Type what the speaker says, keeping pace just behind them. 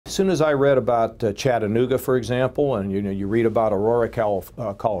As soon as I read about Chattanooga, for example, and you read about Aurora,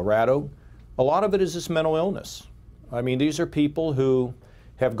 Colorado, a lot of it is this mental illness. I mean, these are people who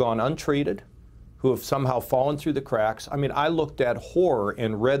have gone untreated, who have somehow fallen through the cracks. I mean, I looked at horror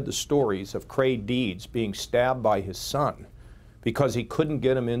and read the stories of Craig Deeds being stabbed by his son because he couldn't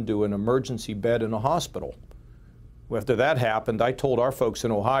get him into an emergency bed in a hospital. After that happened, I told our folks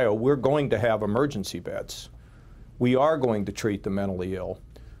in Ohio, we're going to have emergency beds. We are going to treat the mentally ill.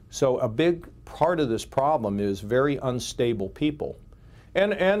 So a big part of this problem is very unstable people.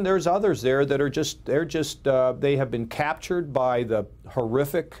 And there's others there that are they have been captured by the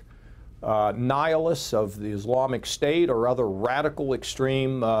horrific nihilists of the Islamic State or other radical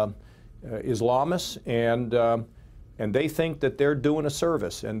extreme Islamists, and they think that they're doing a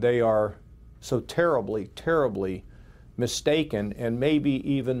service, and they are so terribly, terribly mistaken and maybe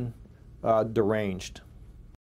even deranged.